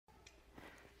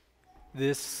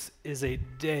This is a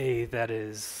day that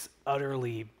is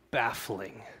utterly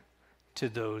baffling to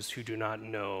those who do not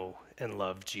know and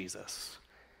love Jesus.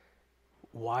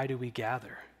 Why do we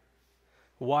gather?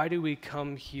 Why do we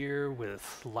come here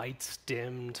with lights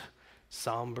dimmed,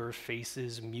 somber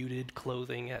faces, muted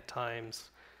clothing at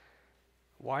times?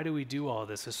 Why do we do all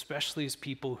this, especially as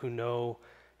people who know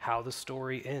how the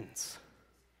story ends?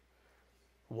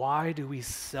 Why do we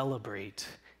celebrate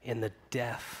in the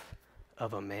death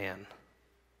of a man?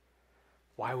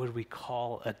 Why would we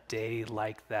call a day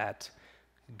like that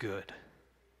good?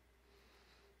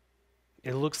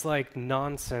 It looks like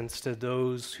nonsense to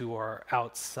those who are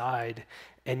outside,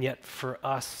 and yet for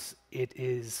us, it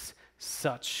is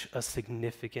such a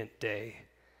significant day.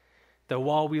 That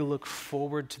while we look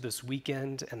forward to this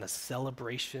weekend and the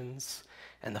celebrations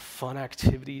and the fun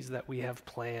activities that we have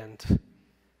planned,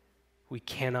 we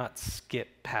cannot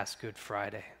skip past Good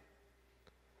Friday.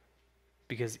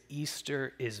 Because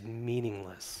Easter is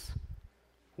meaningless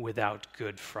without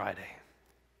Good Friday.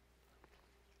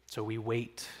 So we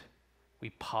wait, we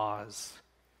pause,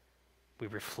 we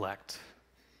reflect.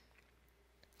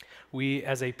 We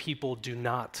as a people do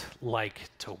not like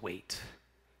to wait.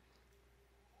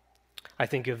 I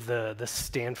think of the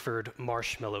Stanford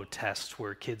marshmallow test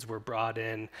where kids were brought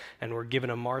in and were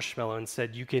given a marshmallow and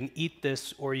said, you can eat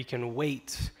this or you can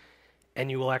wait, and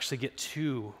you will actually get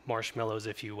 2 marshmallows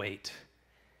if you wait.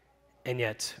 And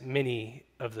yet, many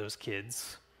of those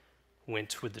kids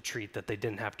went with the treat that they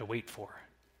didn't have to wait for.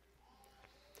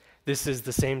 This is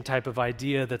the same type of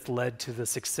idea that's led to the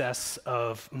success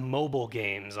of mobile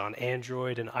games on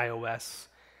Android and iOS.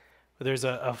 There's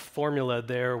a formula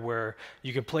there where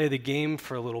you can play the game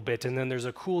for a little bit, and then there's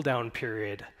a cool down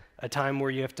period, a time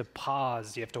where you have to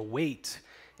pause, you have to wait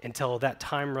until that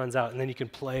time runs out, and then you can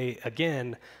play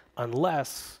again,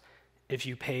 unless if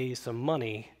you pay some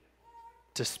money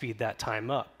to speed that time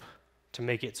up, to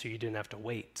make it so you didn't have to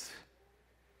wait.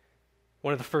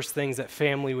 One of the first things that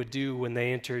family would do when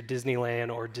they enter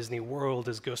Disneyland or Disney World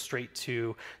is go straight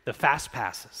to the fast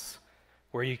passes,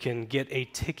 where you can get a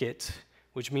ticket,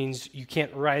 which means you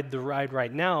can't ride the ride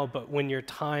right now, but when your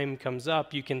time comes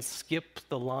up, you can skip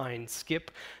the line,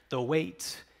 skip the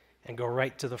wait, and go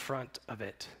right to the front of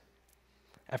it.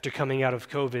 After coming out of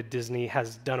COVID, Disney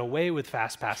has done away with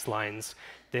fast pass lines.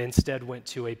 They instead went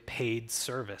to a paid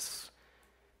service.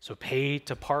 So pay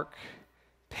to park,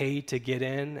 pay to get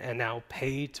in, and now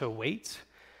pay to wait.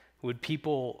 Would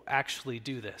people actually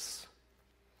do this?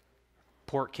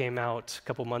 Report came out a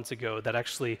couple months ago that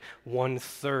actually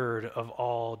 1/3 of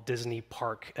all Disney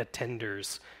park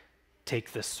attenders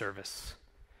take this service.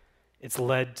 It's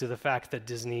led to the fact that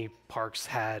Disney parks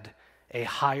had a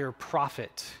higher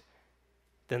profit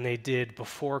than they did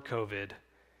before COVID,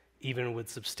 even with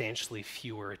substantially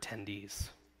fewer attendees.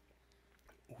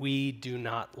 We do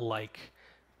not like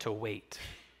to wait.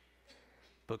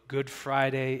 But Good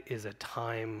Friday is a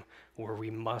time where we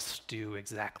must do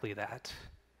exactly that,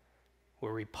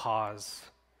 where we pause,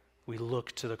 we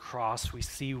look to the cross, we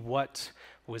see what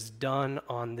was done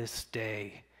on this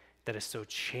day that has so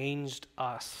changed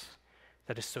us,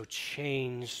 that has so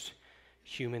changed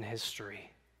human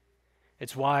history.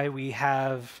 It's why we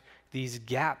have these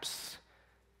gaps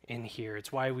in here.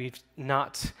 It's why we've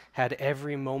not had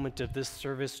every moment of this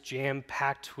service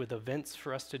jam-packed with events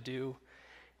for us to do.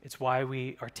 It's why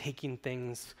we are taking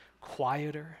things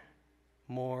quieter,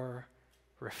 more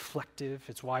reflective.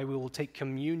 It's why we will take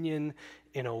communion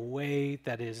in a way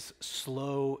that is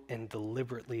slow and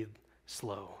deliberately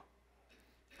slow.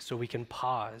 So we can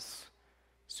pause,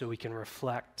 so we can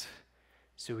reflect,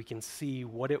 so we can see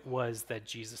what it was that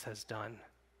Jesus has done.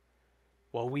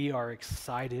 While we are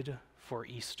excited for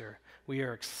Easter, we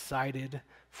are excited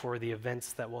for the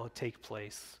events that will take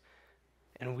place,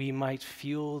 and we might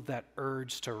feel that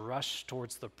urge to rush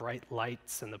towards the bright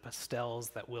lights and the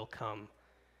pastels that will come.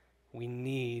 We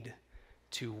need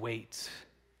to wait.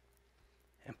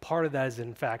 And part of that is,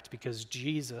 in fact, because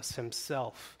Jesus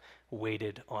himself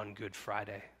waited on Good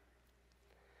Friday.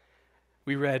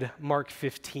 We read Mark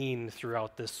 15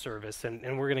 throughout this service,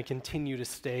 and we're going to continue to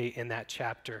stay in that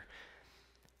chapter.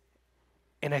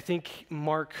 And I think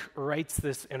Mark writes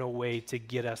this in a way to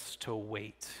get us to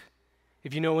wait.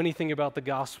 If you know anything about the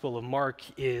Gospel of Mark,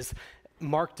 is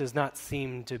Mark does not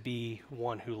seem to be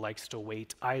one who likes to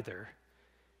wait either.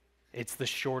 It's the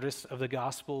shortest of the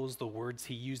Gospels. The words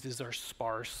he uses are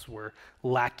sparse. We're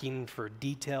lacking for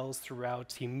details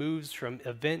throughout. He moves from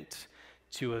event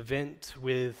to event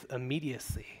with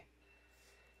immediacy.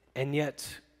 And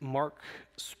yet, Mark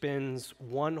spends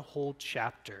one whole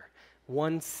chapter,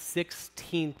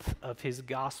 1/16 of his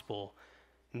gospel,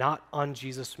 not on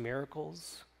Jesus'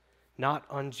 miracles, not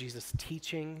on Jesus'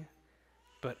 teaching,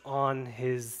 but on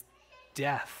his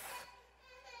death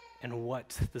and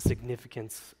what the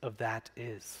significance of that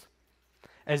is.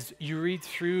 As you read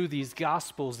through these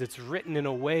Gospels, it's written in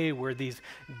a way where these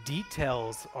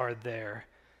details are there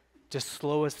to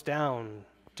slow us down,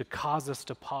 to cause us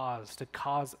to pause, to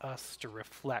cause us to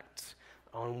reflect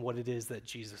on what it is that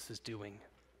Jesus is doing.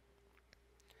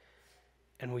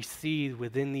 And we see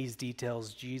within these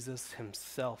details, Jesus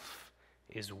himself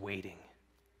is waiting.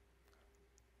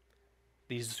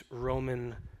 These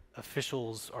Roman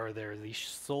officials are there, these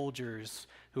soldiers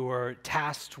who are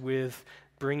tasked with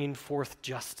bringing forth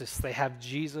justice. They have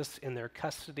Jesus in their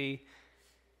custody,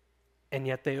 and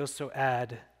yet they also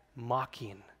add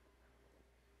mocking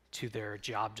to their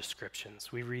job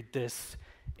descriptions. We read this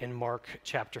in Mark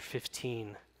chapter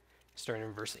 15, starting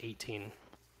in verse 18.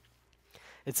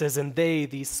 It says, "And they,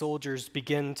 these soldiers,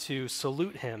 begin to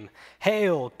salute him.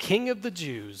 'Hail, King of the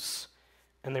Jews!'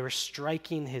 And they were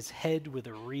striking his head with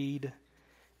a reed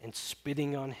and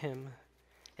spitting on him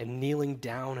and kneeling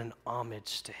down in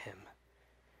homage to him."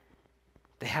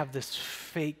 They have this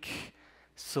fake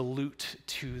salute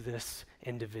to this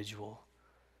individual.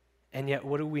 And yet,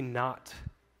 what do we not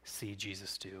see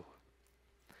Jesus do?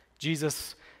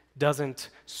 Jesus doesn't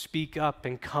speak up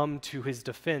and come to his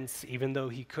defense, even though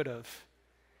he could have.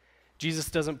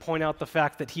 Jesus doesn't point out the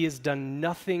fact that he has done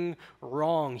nothing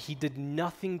wrong. He did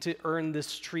nothing to earn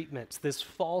this treatment, this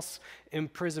false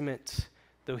imprisonment,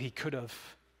 though he could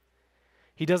have.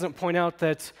 He doesn't point out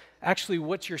that actually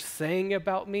what you're saying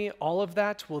about me, all of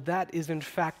that, well, that is in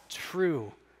fact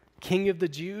true. King of the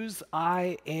Jews,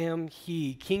 I am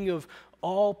he. King of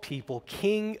all people,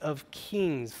 King of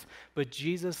kings. But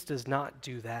Jesus does not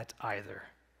do that either.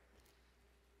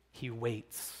 He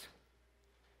waits.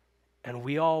 And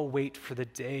we all wait for the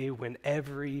day when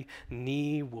every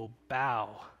knee will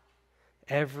bow,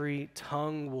 every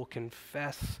tongue will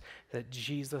confess that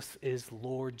Jesus is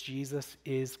Lord, Jesus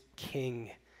is King.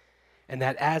 And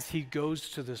that as he goes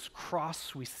to this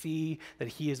cross, we see that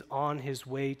he is on his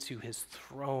way to his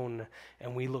throne,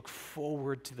 and we look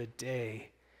forward to the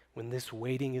day when this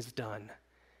waiting is done,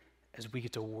 as we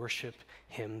get to worship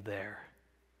him there.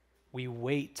 We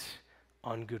wait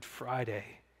on Good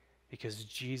Friday because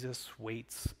Jesus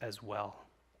waits as well.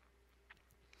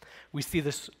 We see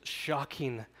this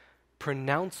shocking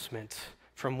pronouncement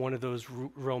from one of those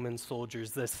Roman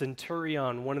soldiers, the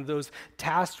centurion, one of those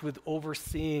tasked with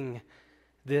overseeing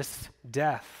this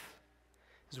death.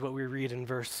 This is what we read in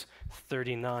verse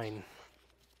 39.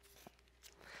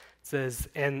 It says,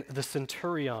 "And the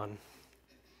centurion,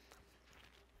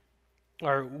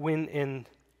 when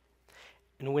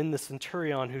the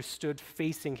centurion who stood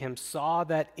facing him saw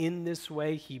that in this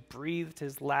way he breathed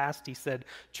his last, he said,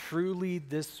 'Truly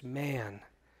this man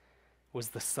was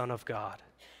the Son of God.'"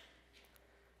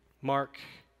 Mark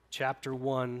chapter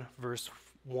 1, verse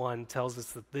 1 tells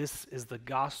us that this is the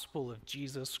gospel of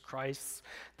Jesus Christ,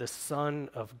 the Son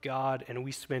of God, and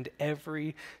we spend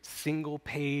every single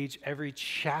page, every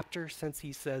chapter since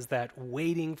he says that,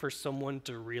 waiting for someone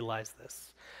to realize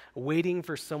this, waiting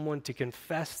for someone to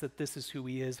confess that this is who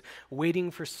he is, waiting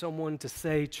for someone to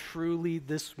say, "Truly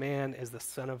this man is the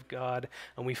Son of God,"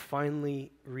 and we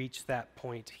finally reach that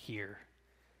point here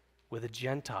with a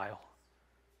Gentile,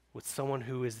 with someone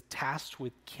who is tasked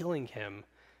with killing him,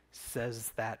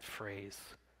 says that phrase.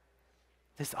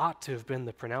 This ought to have been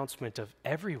the pronouncement of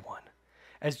everyone.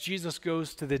 As Jesus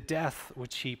goes to the death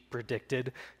which he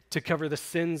predicted, to cover the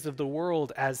sins of the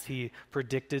world as he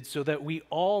predicted, so that we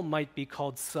all might be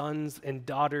called sons and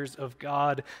daughters of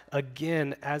God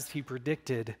again as he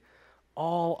predicted,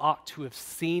 all ought to have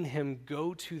seen him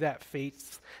go to that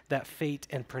fate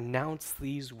and pronounce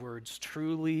these words,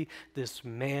 "Truly this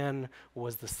man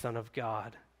was the Son of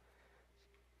God."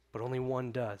 But only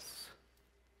one does.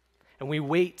 And we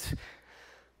wait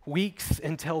weeks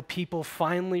until people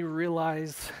finally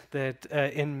realize that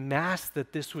en masse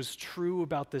that this was true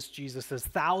about this Jesus, as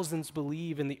thousands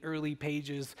believe in the early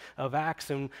pages of Acts.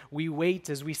 And we wait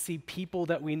as we see people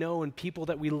that we know and people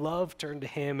that we love turn to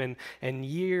him. And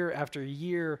year after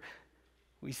year,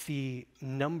 we see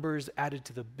numbers added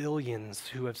to the billions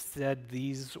who have said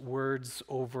these words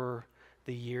over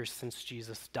the years since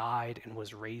Jesus died and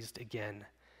was raised again.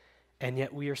 And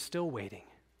yet we are still waiting.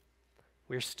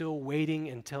 We're still waiting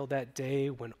until that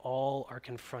day when all are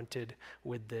confronted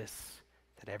with this,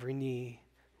 that every knee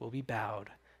will be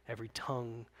bowed, every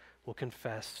tongue will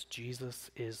confess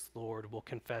Jesus is Lord, will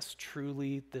confess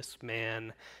truly this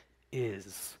man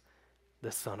is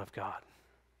the Son of God.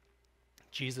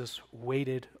 Jesus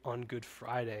waited on Good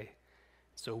Friday,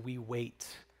 so we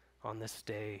wait on this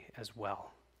day as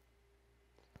well.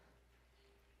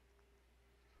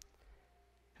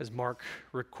 As Mark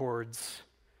records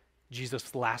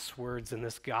Jesus' last words in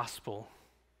this gospel,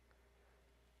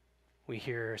 we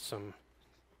hear some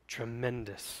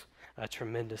tremendous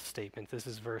statement. This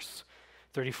is verse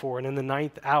 34. And in the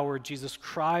 9th hour, Jesus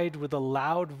cried with a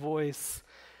loud voice,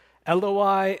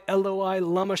 Eloi, Eloi,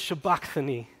 lama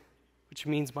sabachthani, which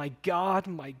means, my God,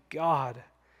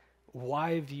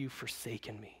 why have you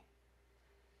forsaken me?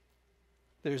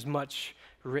 There's much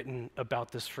written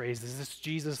about this phrase. Is this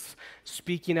Jesus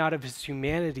speaking out of his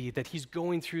humanity, that he's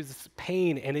going through this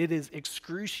pain, and it is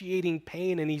excruciating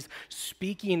pain, and he's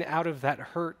speaking out of that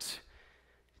hurt?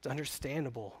 It's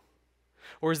understandable.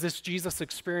 Or is this Jesus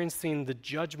experiencing the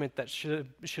judgment that should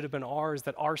have been ours,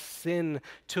 that our sin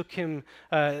took him,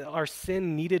 our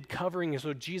sin needed covering, and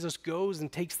so Jesus goes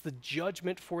and takes the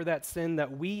judgment for that sin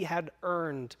that we had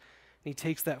earned, and he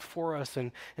takes that for us,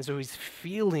 and so he's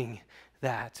feeling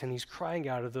that, and he's crying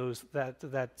out of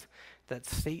that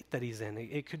state that he's in.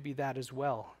 It could be that as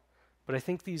well. But I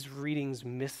think these readings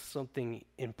miss something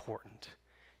important.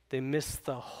 They miss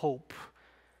the hope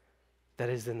that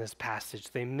is in this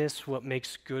passage. They miss what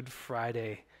makes Good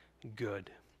Friday good.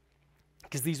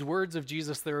 Because these words of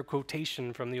Jesus, they're a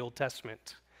quotation from the Old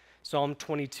Testament. Psalm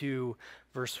 22,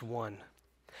 verse 1.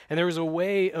 And there was a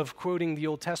way of quoting the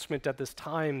Old Testament at this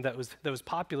time that was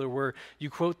popular, where you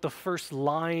quote the first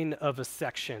line of a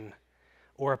section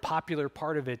or a popular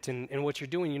part of it. And what you're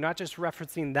doing, you're not just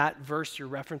referencing that verse, you're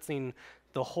referencing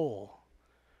the whole.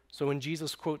 So when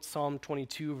Jesus quotes Psalm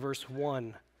 22, verse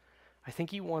 1, I think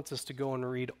he wants us to go and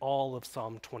read all of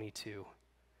Psalm 22.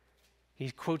 He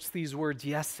quotes these words,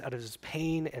 yes, out of his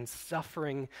pain and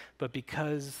suffering, but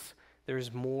because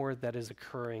there's more that is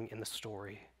occurring in the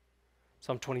story.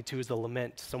 Psalm 22 is a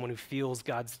lament, someone who feels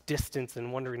God's distance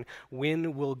and wondering,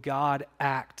 when will God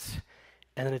act?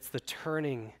 And then it's the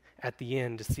turning at the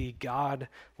end to see God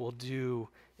will do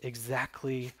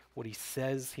exactly what he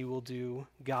says he will do.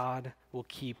 God will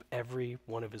keep every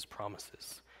one of his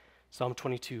promises. Psalm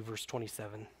 22, verse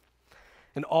 27.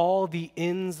 And all the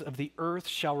ends of the earth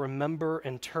shall remember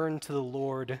and turn to the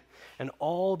Lord, and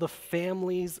all the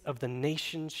families of the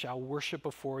nations shall worship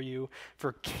before you,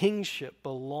 for kingship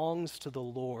belongs to the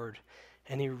Lord,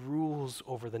 and he rules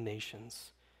over the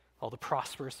nations. All the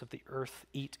prosperous of the earth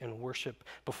eat and worship.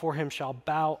 Before him shall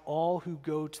bow all who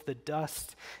go to the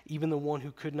dust, even the one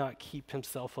who could not keep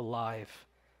himself alive.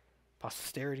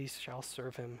 Posterity shall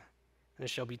serve him. And it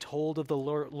shall be told of the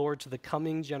Lord to the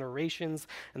coming generations,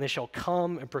 and they shall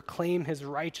come and proclaim his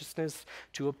righteousness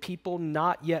to a people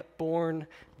not yet born,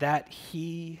 that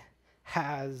he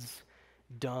has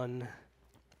done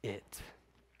it.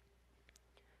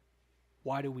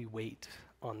 Why do we wait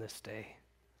on this day?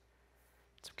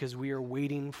 It's because we are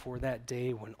waiting for that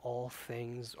day when all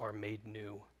things are made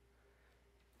new.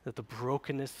 That the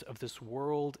brokenness of this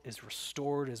world is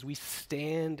restored as we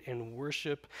stand and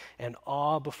worship and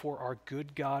awe before our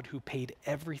good God, who paid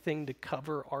everything to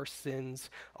cover our sins,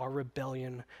 our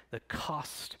rebellion, the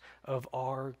cost of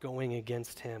our going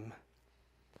against him.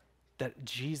 That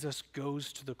Jesus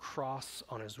goes to the cross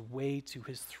on his way to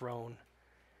his throne.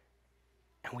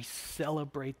 And we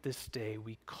celebrate this day.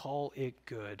 We call it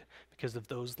good because of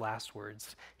those last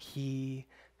words. He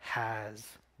has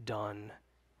done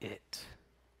it.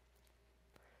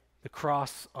 The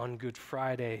cross on Good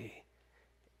Friday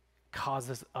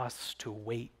causes us to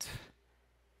wait,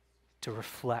 to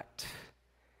reflect.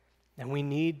 And we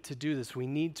need to do this. We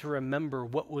need to remember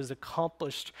what was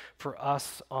accomplished for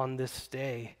us on this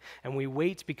day. And we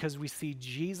wait because we see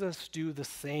Jesus do the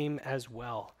same as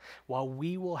well. While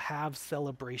we will have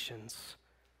celebrations,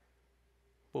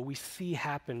 what we see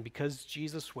happen because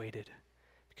Jesus waited,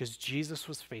 because Jesus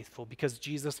was faithful, because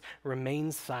Jesus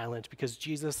remained silent, because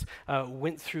Jesus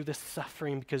went through the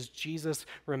suffering, because Jesus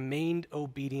remained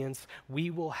obedient,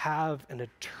 we will have an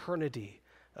eternity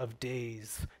of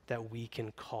days that we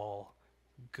can call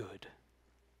good.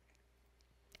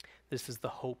 This is the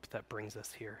hope that brings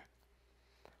us here.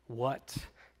 What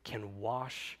can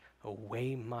wash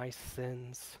away my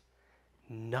sins?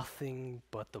 Nothing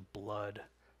but the blood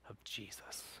of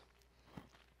Jesus.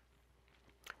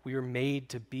 We are made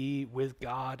to be with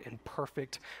God in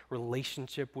perfect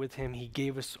relationship with him. He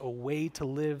gave us a way to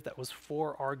live that was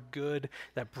for our good,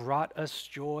 that brought us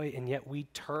joy, and yet we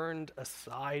turned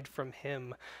aside from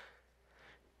him.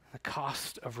 The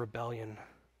cost of rebellion,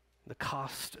 the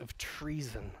cost of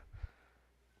treason,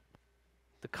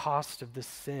 the cost of this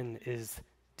sin is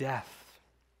death.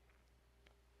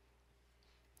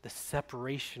 The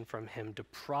separation from him,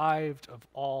 deprived of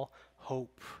all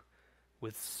hope,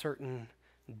 with certain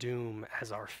doom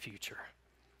as our future.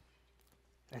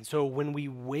 And so when we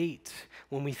wait,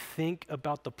 when we think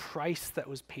about the price that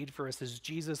was paid for us as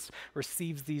Jesus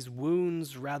receives these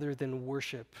wounds rather than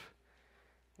worship,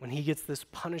 when he gets this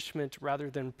punishment rather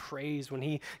than praise, when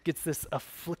he gets this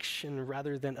affliction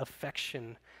rather than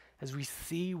affection, as we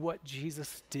see what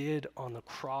Jesus did on the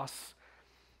cross,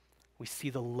 we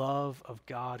see the love of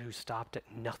God who stopped at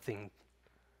nothing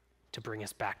to bring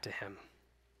us back to him.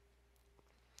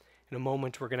 In a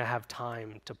moment, we're going to have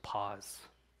time to pause,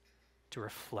 to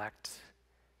reflect,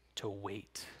 to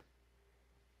wait,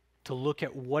 to look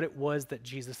at what it was that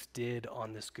Jesus did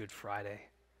on this Good Friday,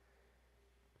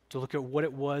 to look at what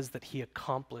it was that he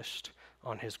accomplished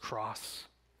on his cross,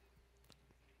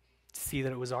 to see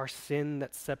that it was our sin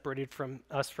that separated from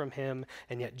us from him,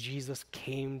 and yet Jesus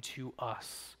came to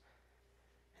us,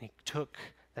 and he took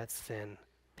that sin,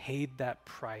 paid that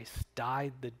price,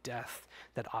 died the death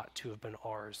that ought to have been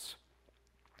ours.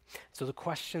 So the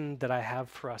question that I have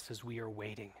for us as we are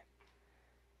waiting,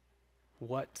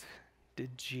 what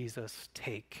did Jesus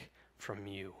take from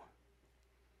you?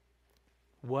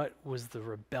 What was the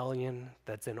rebellion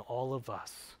that's in all of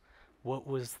us? What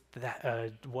was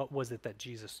it that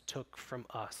Jesus took from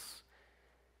us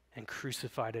and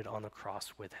crucified it on the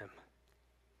cross with him?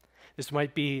 This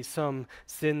might be some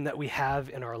sin that we have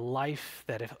in our life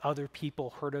that if other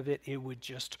people heard of it, it would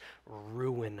just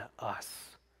ruin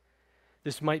us.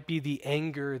 This might be the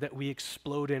anger that we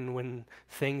explode in when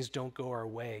things don't go our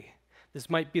way. This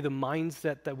might be the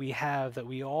mindset that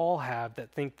we all have,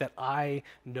 that think that I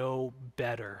know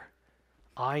better.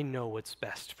 I know what's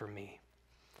best for me.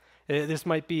 This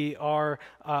might be our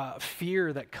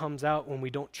fear that comes out when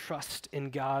we don't trust in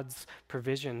God's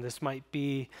provision. This might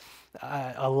be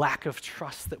a lack of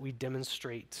trust that we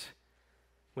demonstrate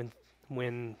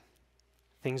when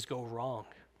things go wrong.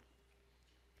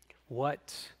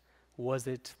 What was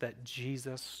it that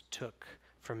Jesus took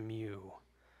from you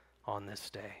on this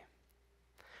day?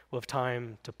 We'll have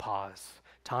time to pause,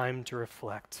 time to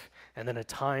reflect, and then a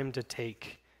time to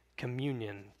take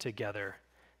communion together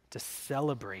to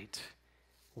celebrate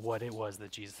what it was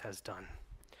that Jesus has done.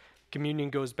 Communion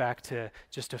goes back to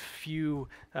just a few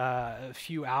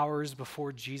hours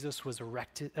before Jesus was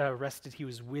arrested. He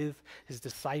was with his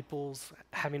disciples,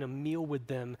 having a meal with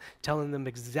them, telling them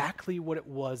exactly what it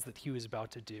was that he was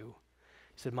about to do.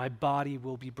 He said, "My body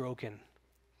will be broken.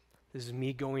 This is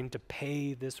me going to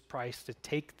pay this price, to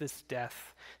take this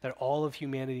death that all of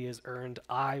humanity has earned.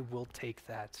 I will take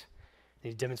that."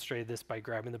 And he demonstrated this by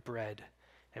grabbing the bread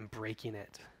and breaking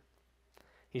it.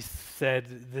 He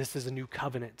said, "This is a new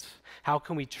covenant. How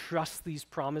can we trust these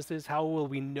promises? How will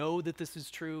we know that this is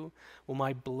true? Well,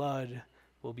 my blood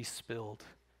will be spilled."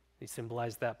 He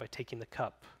symbolized that by taking the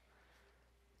cup.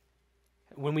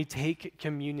 When we take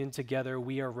communion together,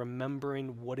 we are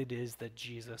remembering what it is that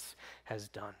Jesus has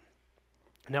done.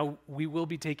 Now, we will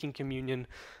be taking communion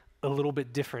a little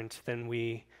bit different than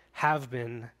we have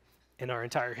been in our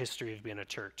entire history of being a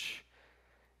church.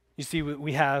 You see,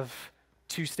 we have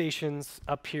two stations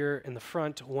up here in the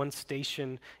front, one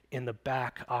station in the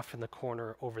back off in the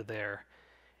corner over there,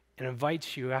 and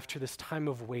invites you after this time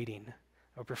of waiting,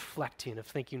 of reflecting, of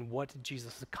thinking, what did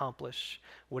Jesus accomplish?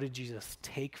 What did Jesus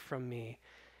take from me?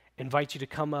 Invite you to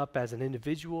come up as an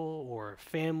individual or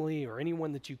family or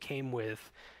anyone that you came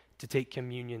with to take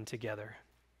communion together.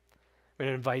 I'm going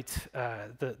to invite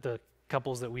the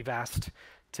couples that we've asked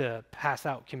to pass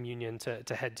out communion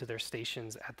to head to their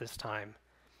stations at this time.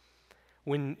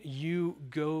 When you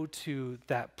go to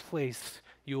that place,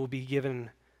 you will be given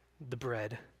the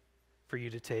bread for you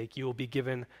to take. You will be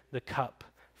given the cup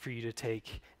for you to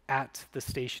take at the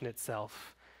station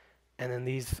itself. And then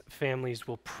these families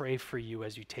will pray for you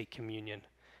as you take communion,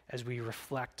 as we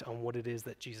reflect on what it is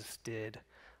that Jesus did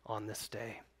on this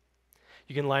day.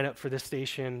 You can line up for this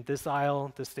station, this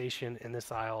aisle, this station, and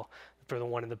this aisle. For the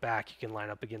one in the back, you can line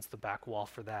up against the back wall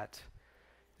for that.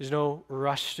 There's no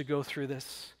rush to go through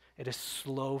this. It is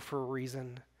slow for a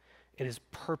reason. It is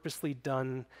purposely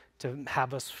done to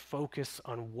have us focus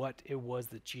on what it was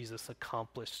that Jesus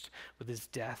accomplished with his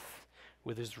death,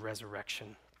 with his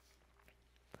resurrection.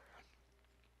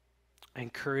 I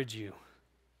encourage you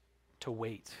to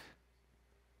wait,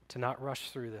 to not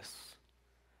rush through this,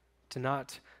 to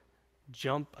not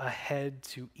jump ahead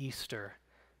to Easter,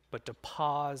 but to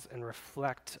pause and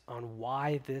reflect on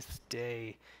why this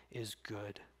day is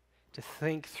good, to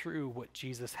think through what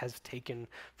Jesus has taken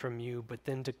from you, but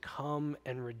then to come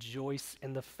and rejoice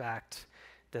in the fact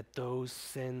that those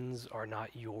sins are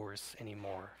not yours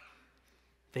anymore.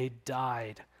 They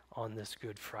died on this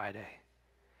Good Friday.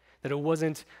 That it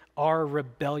wasn't our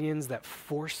rebellions that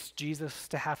forced Jesus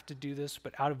to have to do this,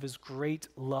 but out of his great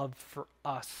love for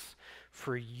us,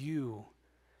 for you,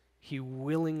 He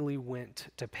willingly went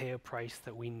to pay a price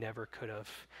that we never could have.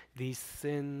 These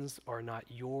sins are not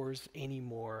yours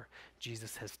anymore.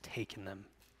 Jesus has taken them.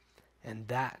 And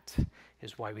that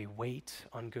is why we wait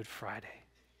on Good Friday.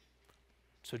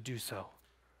 So do so.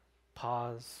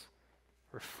 Pause,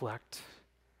 reflect.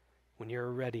 When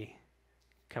you're ready,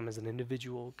 come as an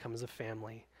individual, come as a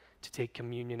family to take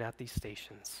communion at these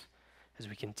stations as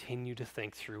we continue to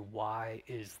think through, why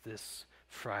is this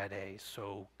Friday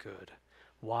so good?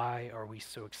 Why are we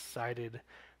so excited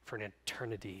for an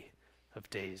eternity of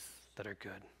days that are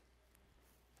good?